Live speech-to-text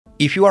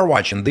If you are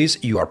watching this,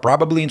 you are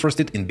probably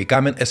interested in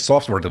becoming a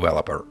software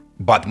developer.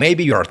 But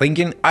maybe you are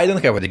thinking, I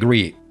don't have a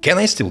degree, can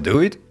I still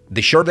do it?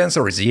 The short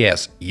answer is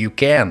yes, you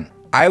can.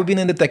 I've been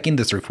in the tech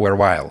industry for a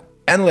while,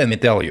 and let me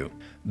tell you,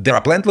 there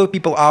are plenty of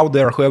people out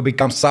there who have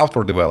become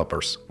software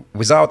developers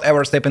without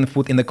ever stepping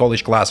foot in the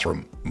college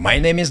classroom. My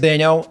name is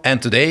Daniel,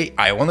 and today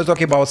I want to talk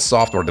about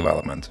software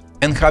development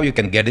and how you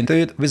can get into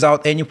it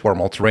without any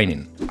formal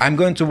training. I'm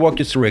going to walk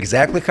you through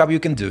exactly how you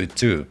can do it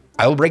too.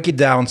 I'll break it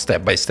down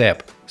step by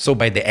step, so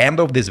by the end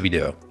of this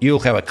video, you'll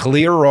have a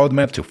clear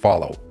roadmap to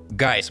follow.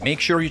 Guys, make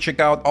sure you check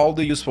out all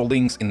the useful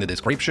links in the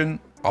description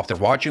after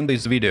watching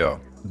this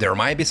video. There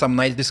might be some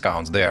nice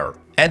discounts there.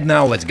 And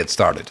now let's get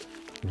started.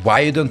 Why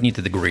you don't need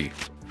a degree?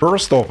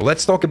 First off,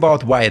 let's talk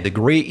about why a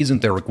degree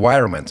isn't a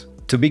requirement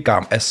to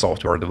become a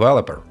software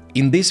developer.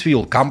 In this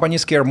field,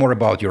 companies care more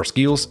about your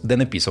skills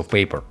than a piece of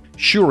paper.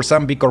 Sure,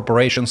 some big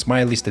corporations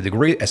might list a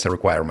degree as a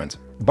requirement,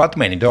 but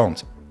many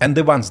don't. And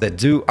the ones that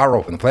do are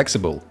often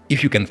flexible,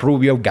 if you can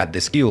prove you've got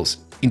the skills.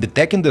 In the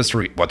tech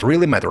industry, what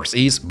really matters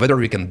is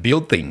whether you can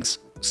build things,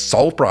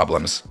 solve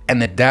problems,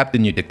 and adapt to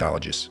new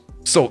technologies.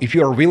 So if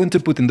you are willing to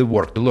put in the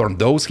work to learn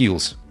those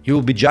skills, you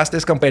will be just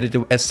as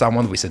competitive as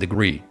someone with a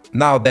degree.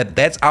 Now that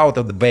that's out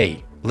of the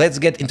way, let's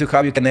get into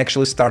how you can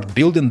actually start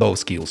building those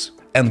skills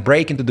and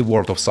break into the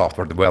world of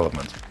software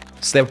development.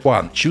 Step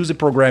 1. Choose a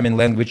programming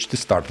language to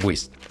start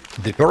with.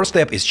 The first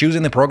step is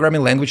choosing a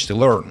programming language to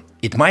learn.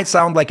 It might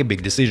sound like a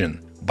big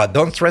decision, but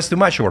don't stress too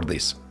much over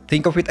this.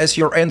 Think of it as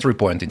your entry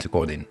point into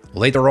coding.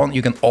 Later on,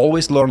 you can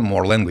always learn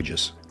more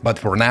languages. But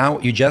for now,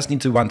 you just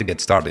need to want to get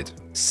started.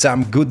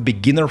 Some good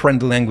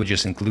beginner-friendly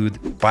languages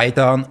include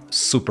Python,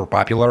 super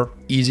popular,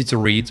 easy to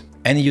read,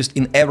 and used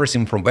in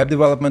everything from web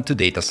development to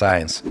data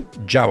science.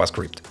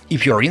 JavaScript.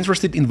 If you're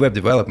interested in web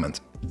development,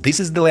 this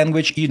is the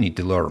language you need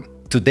to learn.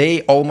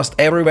 Today, almost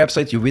every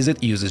website you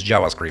visit uses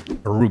JavaScript,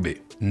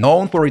 Ruby.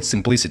 Known for its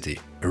simplicity,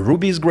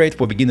 Ruby is great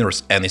for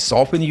beginners and is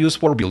often used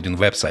for building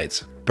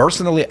websites.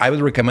 Personally, I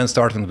would recommend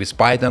starting with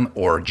Python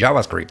or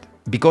JavaScript,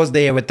 because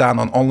they have a ton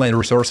on online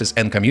resources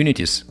and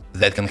communities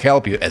that can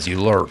help you as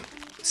you learn.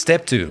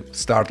 Step 2.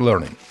 Start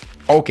learning.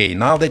 Okay,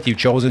 now that you've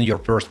chosen your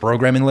first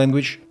programming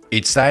language,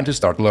 it's time to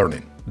start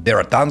learning. There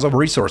are tons of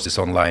resources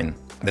online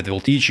that will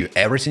teach you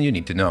everything you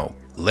need to know.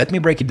 Let me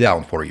break it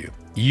down for you.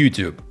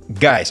 YouTube.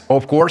 Guys,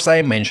 of course I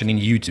am mentioning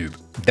YouTube.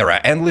 There are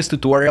endless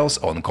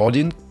tutorials on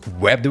coding,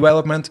 web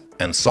development,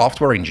 and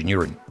software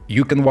engineering.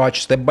 You can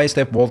watch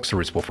step-by-step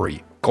walkthroughs for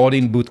free.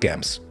 Coding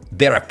bootcamps.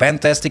 There are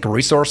fantastic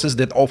resources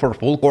that offer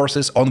full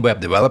courses on web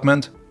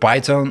development,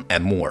 Python,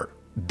 and more.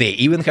 They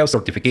even have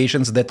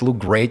certifications that look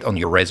great on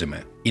your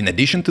resume. In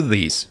addition to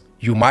these,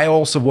 you might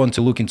also want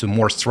to look into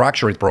more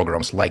structured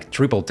programs like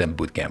TripleTen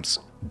bootcamps.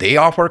 They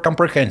offer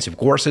comprehensive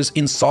courses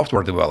in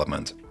software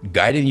development,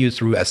 guiding you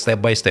through a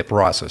step-by-step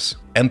process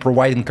and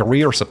providing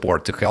career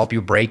support to help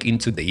you break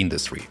into the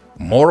industry.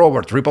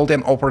 Moreover,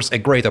 TripleTen offers a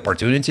great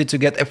opportunity to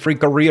get a free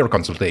career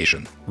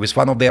consultation with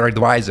one of their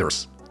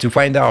advisors to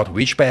find out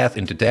which path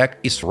into tech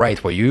is right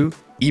for you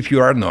if you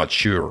are not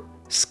sure.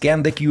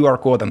 Scan the QR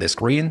code on the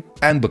screen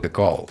and book a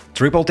call.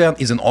 TripleTen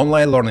is an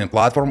online learning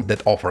platform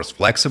that offers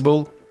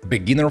flexible,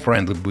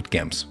 beginner-friendly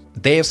bootcamps.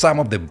 They have some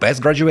of the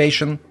best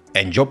graduation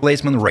and job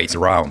placement rates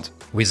around,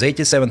 with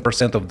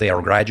 87% of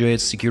their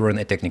graduates securing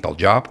a technical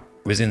job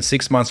within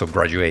 6 months of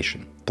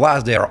graduation.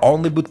 Plus, they are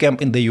only bootcamp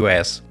in the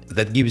US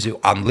that gives you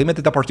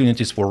unlimited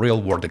opportunities for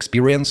real-world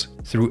experience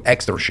through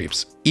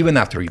externships, even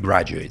after you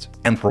graduate,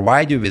 and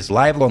provide you with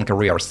lifelong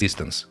career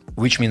assistance,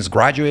 which means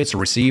graduates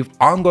receive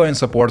ongoing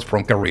support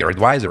from career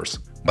advisors.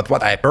 But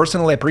what I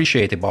personally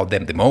appreciate about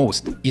them the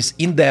most is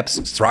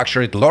in-depth,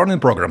 structured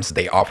learning programs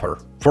they offer.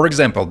 For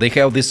example, they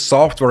have this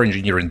software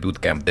engineering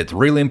bootcamp that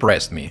really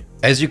impressed me.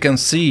 As you can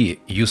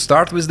see, you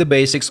start with the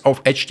basics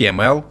of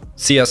HTML,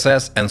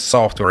 CSS, and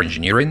software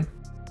engineering.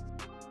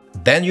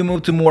 Then you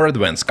move to more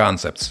advanced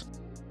concepts.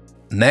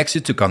 Next,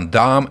 you took on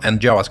DOM and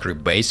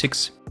JavaScript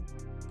basics.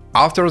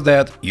 After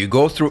that, you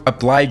go through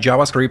applied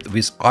JavaScript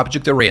with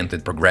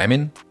object-oriented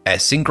programming,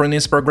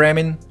 asynchronous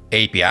programming,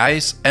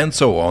 APIs, and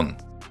so on.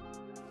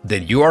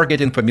 Then you are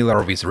getting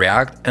familiar with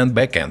React and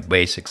backend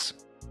basics.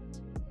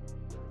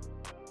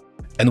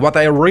 And what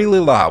I really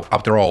love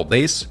after all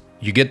this,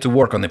 you get to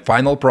work on a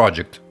final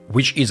project,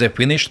 which is a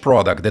finished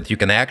product that you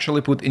can actually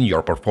put in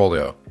your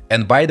portfolio.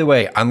 And by the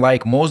way,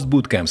 unlike most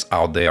bootcamps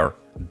out there,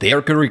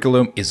 their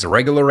curriculum is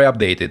regularly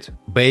updated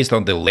based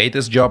on the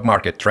latest job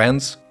market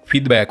trends,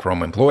 feedback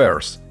from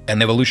employers,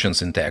 and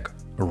evolutions in tech.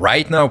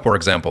 Right now, for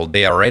example,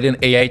 they are adding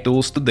AI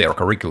tools to their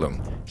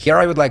curriculum. Here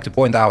I would like to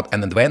point out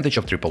an advantage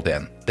of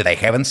TripleTen that I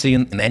haven't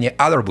seen in any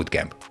other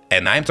bootcamp,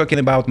 and I'm talking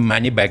about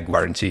money-back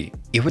guarantee.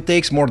 If it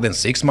takes more than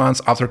 6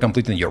 months after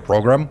completing your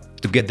program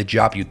to get the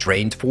job you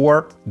trained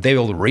for, they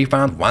will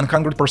refund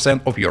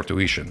 100% of your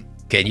tuition.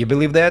 Can you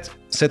believe that?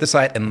 Set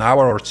aside an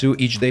hour or two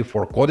each day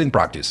for coding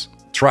practice.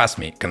 Trust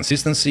me,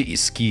 consistency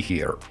is key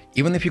here.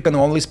 Even if you can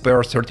only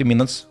spare 30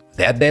 minutes,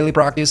 that daily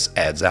practice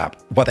adds up.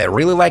 What I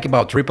really like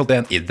about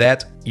TripleTen is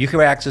that you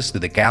have access to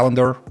the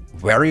calendar,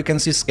 where you can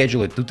see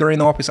scheduled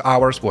tutoring office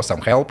hours for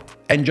some help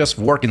and just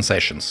working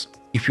sessions.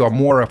 if you are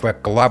more of a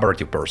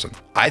collaborative person.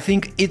 I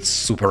think it's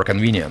super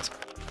convenient.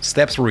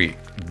 Step 3.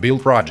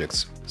 Build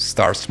projects.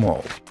 Start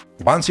small.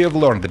 Once you have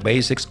learned the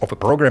basics of a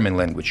programming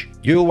language,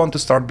 you will want to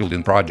start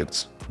building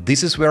projects.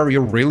 This is where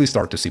you really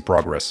start to see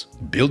progress.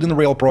 Building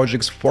real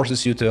projects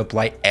forces you to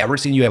apply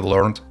everything you have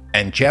learned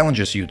and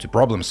challenges you to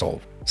problem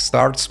solve.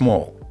 Start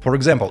small. For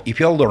example, if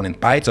you are learning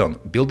Python,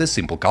 build a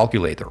simple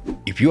calculator.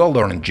 If you are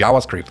learning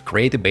JavaScript,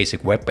 create a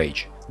basic web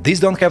page. These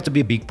don't have to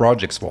be big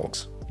projects,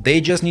 folks. They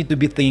just need to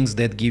be things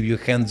that give you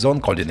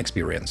hands-on coding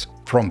experience.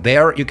 From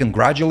there, you can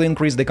gradually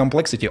increase the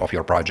complexity of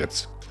your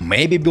projects.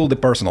 Maybe build a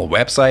personal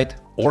website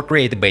or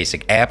create a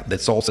basic app that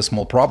solves a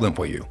small problem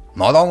for you.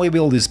 Not only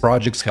will these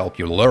projects help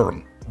you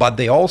learn, but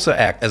they also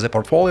act as a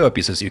portfolio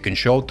pieces you can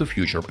show to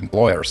future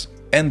employers.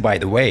 And by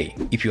the way,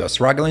 if you are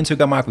struggling to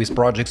come up with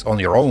projects on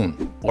your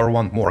own or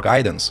want more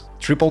guidance,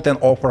 TripleTen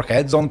offer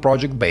hands-on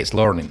project-based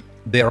learning.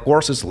 Their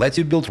courses let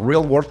you build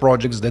real-world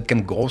projects that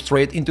can go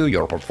straight into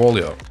your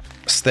portfolio.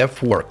 Step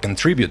 4.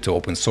 Contribute to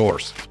open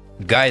source.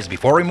 Guys,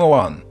 before we move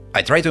on,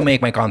 I try to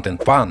make my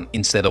content fun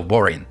instead of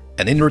boring.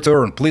 And in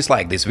return, please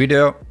like this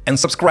video and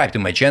subscribe to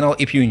my channel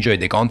if you enjoy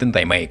the content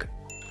I make.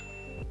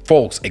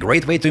 Folks, a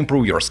great way to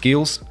improve your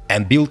skills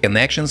and build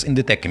connections in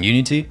the tech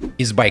community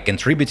is by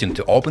contributing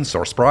to open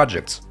source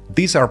projects.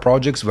 These are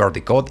projects where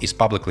the code is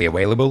publicly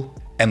available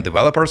and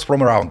developers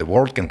from around the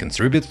world can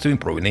contribute to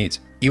improving it.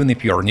 Even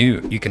if you're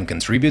new, you can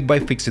contribute by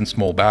fixing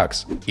small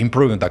bugs,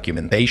 improving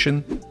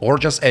documentation, or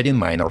just adding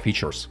minor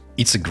features.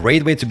 It's a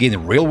great way to gain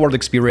real-world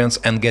experience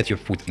and get your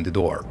foot in the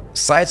door.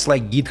 Sites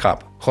like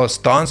GitHub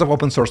host tons of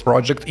open source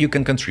projects you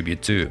can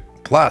contribute to.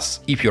 Plus,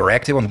 if you're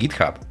active on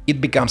GitHub,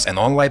 it becomes an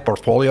online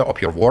portfolio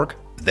of your work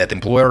that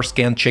employers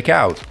can check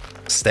out.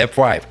 Step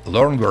 5.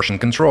 Learn version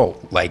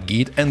control, like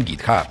Git and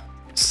GitHub.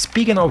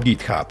 Speaking of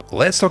GitHub,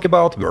 let's talk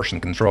about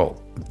version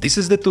control. This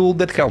is the tool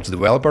that helps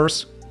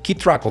developers keep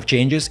track of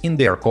changes in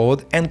their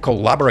code and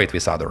collaborate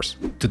with others.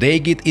 Today,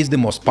 Git is the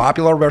most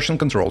popular version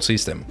control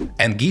system,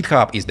 and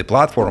GitHub is the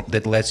platform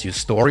that lets you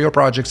store your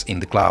projects in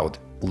the cloud.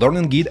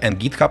 Learning Git and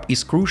GitHub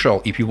is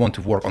crucial if you want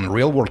to work on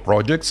real-world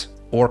projects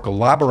or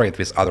collaborate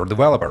with other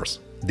developers.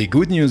 The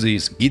good news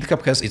is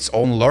GitHub has its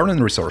own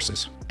learning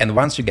resources, and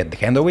once you get the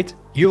hang of it,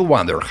 you'll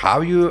wonder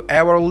how you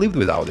ever lived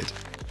without it.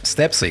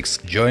 Step 6.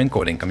 Join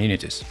coding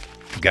communities.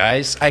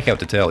 Guys, I have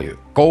to tell you,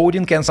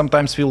 coding can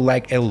sometimes feel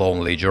like a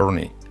lonely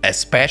journey,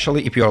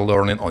 especially if you are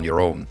learning on your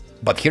own.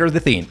 But here's the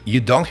thing, you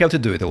don't have to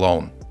do it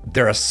alone.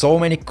 There are so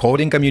many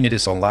coding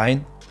communities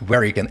online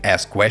where you can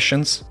ask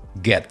questions,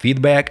 get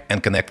feedback,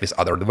 and connect with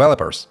other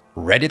developers.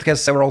 Reddit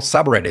has several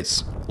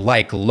subreddits,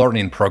 like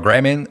Learning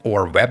Programming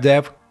or Web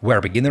Dev,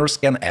 where beginners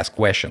can ask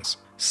questions.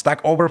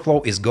 Stack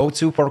Overflow is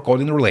go-to for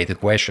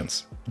coding-related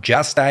questions.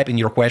 Just type in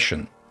your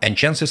question, and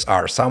chances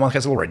are someone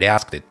has already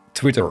asked it.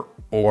 Twitter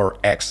or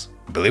X.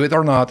 Believe it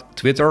or not,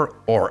 Twitter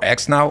or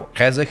X now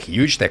has a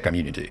huge tech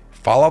community.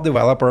 Follow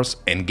developers,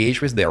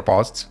 engage with their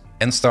posts,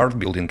 and start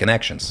building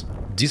connections.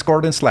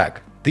 Discord and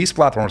Slack. These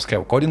platforms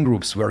have coding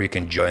groups where you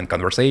can join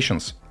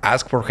conversations,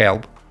 ask for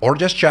help, or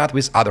just chat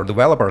with other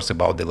developers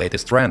about the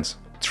latest trends.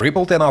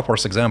 TripleTen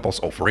offers examples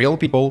of real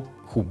people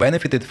who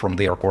benefited from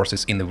their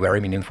courses in a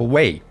very meaningful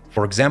way.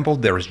 For example,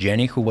 there's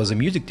Jenny, who was a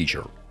music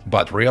teacher,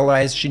 but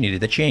realized she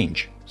needed a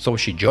change. So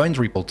she joined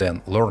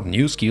TripleTen, learned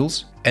new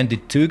skills, and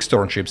did 2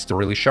 externships to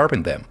really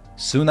sharpen them.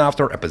 Soon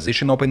after, a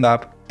position opened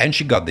up, and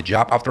she got the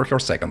job after her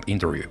second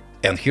interview.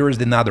 And here is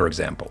another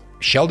example.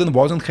 Sheldon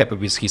wasn't happy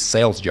with his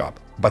sales job,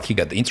 but he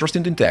got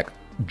interested in tech,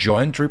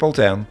 joined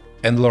TripleTen,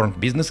 and learned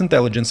business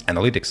intelligence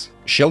analytics.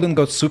 Sheldon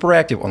got super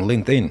active on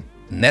LinkedIn,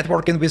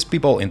 networking with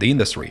people in the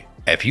industry.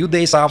 A few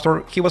days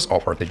after, he was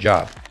offered a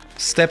job.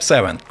 Step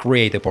 7.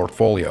 Create a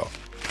portfolio.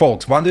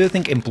 Folks, what do you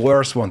think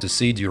employers want to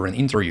see during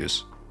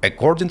interviews?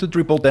 According to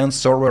TripleTen's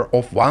survey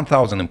of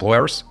 1,000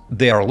 employers,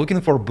 they are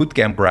looking for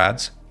bootcamp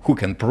grads who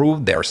can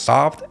prove their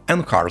soft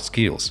and hard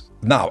skills.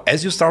 Now,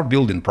 as you start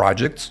building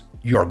projects,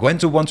 you are going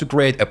to want to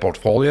create a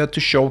portfolio to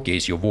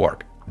showcase your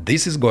work.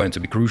 This is going to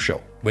be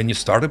crucial when you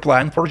start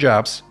applying for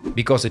jobs,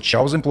 because it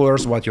shows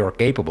employers what you are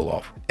capable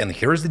of. And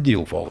here's the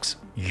deal, folks.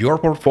 Your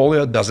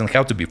portfolio doesn't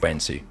have to be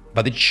fancy,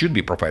 but it should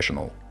be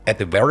professional. At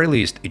the very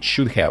least, it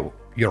should have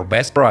your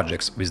best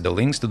projects with the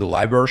links to the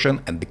live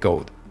version and the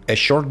code, a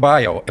short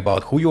bio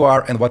about who you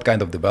are and what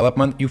kind of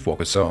development you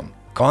focus on,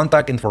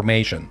 contact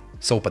information,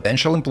 so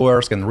potential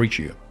employers can reach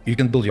you. You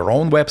can build your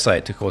own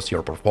website to host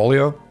your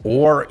portfolio,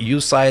 or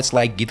use sites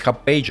like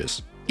GitHub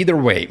Pages. Either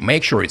way,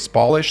 make sure it's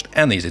polished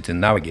and easy to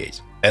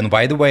navigate. And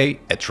by the way,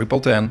 at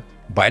TripleTen,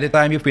 by the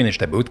time you finish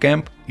the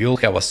bootcamp, you'll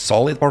have a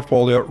solid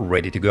portfolio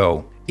ready to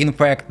go. In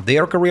fact,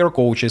 their career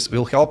coaches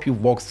will help you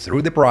walk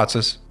through the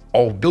process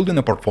of building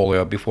a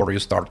portfolio before you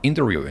start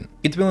interviewing.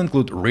 It will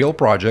include real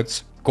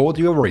projects, code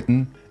you have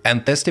written,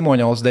 and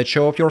testimonials that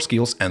show off your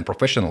skills and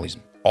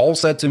professionalism, all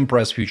set to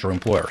impress future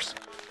employers.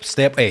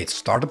 Step 8.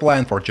 Start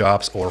applying for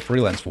jobs or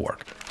freelance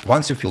work.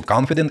 Once you feel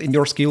confident in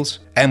your skills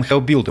and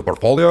have built a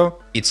portfolio,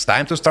 it's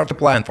time to start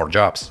applying for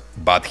jobs.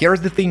 But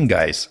here's the thing,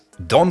 guys.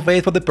 Don't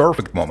wait for the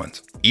perfect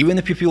moment. Even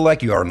if you feel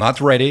like you are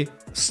not ready,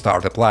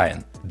 start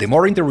applying. The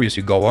more interviews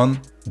you go on,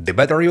 the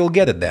better you'll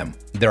get at them.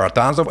 There are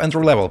tons of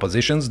entry-level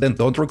positions that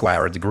don't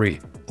require a degree.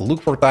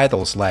 Look for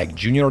titles like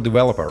junior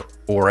developer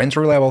or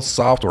entry-level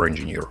software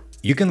engineer.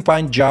 You can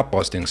find job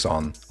postings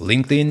on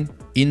LinkedIn,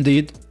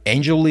 Indeed,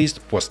 AngelList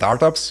for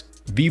startups,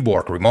 we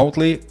work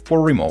remotely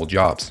for remote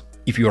jobs.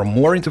 If you are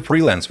more into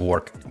freelance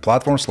work,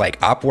 platforms like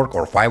Upwork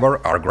or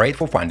Fiverr are great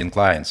for finding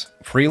clients.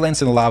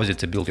 Freelancing allows you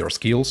to build your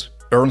skills,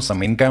 earn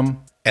some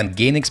income, and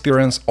gain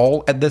experience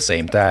all at the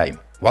same time.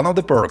 One of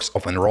the perks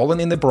of enrolling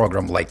in a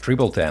program like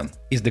TripleTen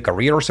is the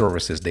career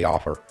services they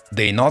offer.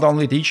 They not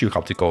only teach you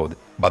how to code,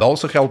 but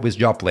also help with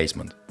job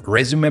placement,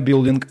 resume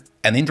building,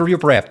 and interview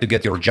prep to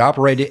get your job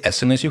ready as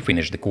soon as you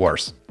finish the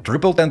course.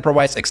 TripleTen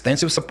provides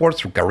extensive support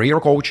through career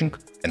coaching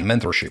and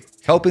mentorship,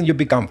 helping you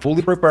become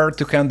fully prepared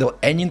to handle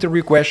any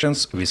interview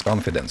questions with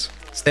confidence.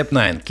 Step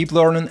 9. Keep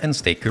learning and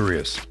stay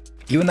curious.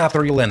 Even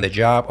after you land a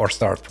job or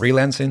start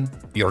freelancing,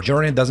 your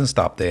journey doesn't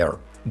stop there.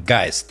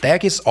 Guys,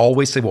 tech is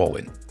always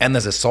evolving, and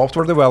as a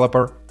software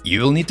developer,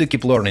 you will need to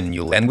keep learning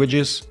new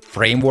languages,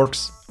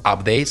 frameworks,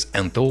 updates,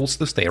 and tools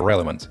to stay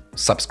relevant.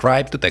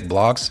 Subscribe to tech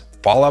blogs,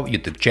 follow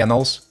YouTube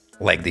channels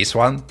like this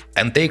one,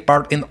 and take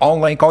part in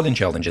online coding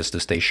challenges to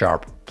stay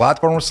sharp.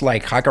 Platforms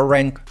like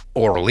HackerRank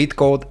or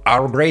LeetCode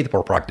are great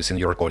for practicing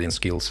your coding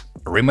skills.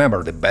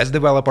 Remember, the best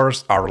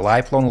developers are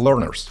lifelong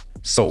learners,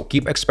 so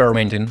keep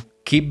experimenting,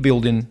 keep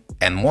building,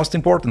 and most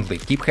importantly,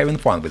 keep having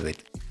fun with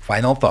it.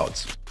 Final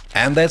thoughts.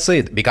 And that's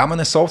it,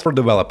 becoming a software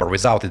developer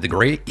without a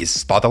degree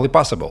is totally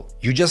possible.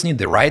 You just need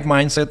the right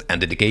mindset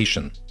and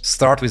dedication.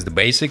 Start with the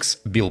basics,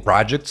 build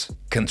projects,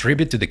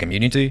 contribute to the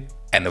community,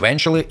 and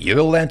eventually you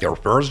will land your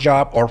first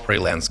job or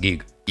freelance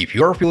gig. If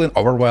you're feeling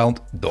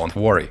overwhelmed, don't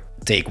worry.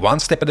 Take one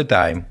step at a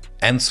time,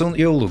 and soon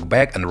you'll look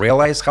back and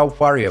realize how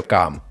far you've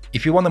come.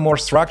 If you want a more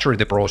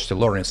structured approach to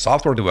learning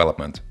software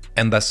development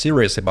and are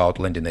serious about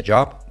landing a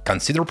job,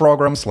 consider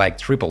programs like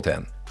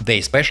TripleTen. They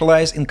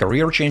specialize in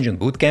career-changing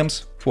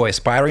bootcamps for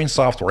aspiring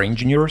software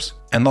engineers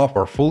and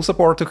offer full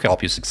support to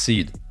help you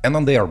succeed. And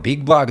on their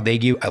big blog they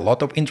give a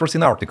lot of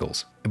interesting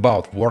articles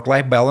about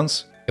work-life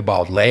balance,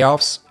 about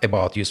layoffs,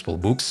 about useful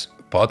books,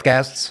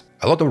 podcasts,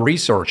 a lot of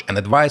research and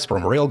advice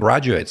from real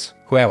graduates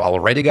who have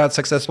already got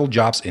successful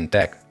jobs in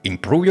tech.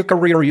 Improve your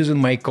career using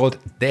my code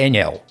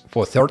DANIEL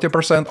for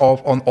 30%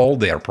 off on all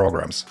their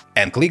programs.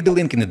 And click the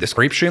link in the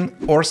description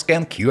or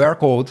scan QR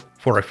code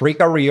for a free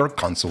career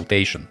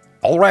consultation.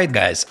 Alright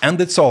guys, and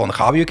that's all on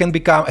how you can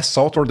become a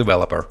software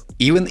developer,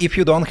 even if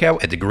you don't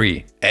have a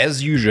degree.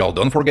 As usual,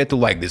 don't forget to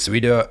like this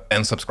video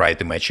and subscribe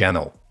to my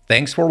channel.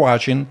 Thanks for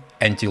watching,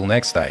 until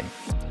next time.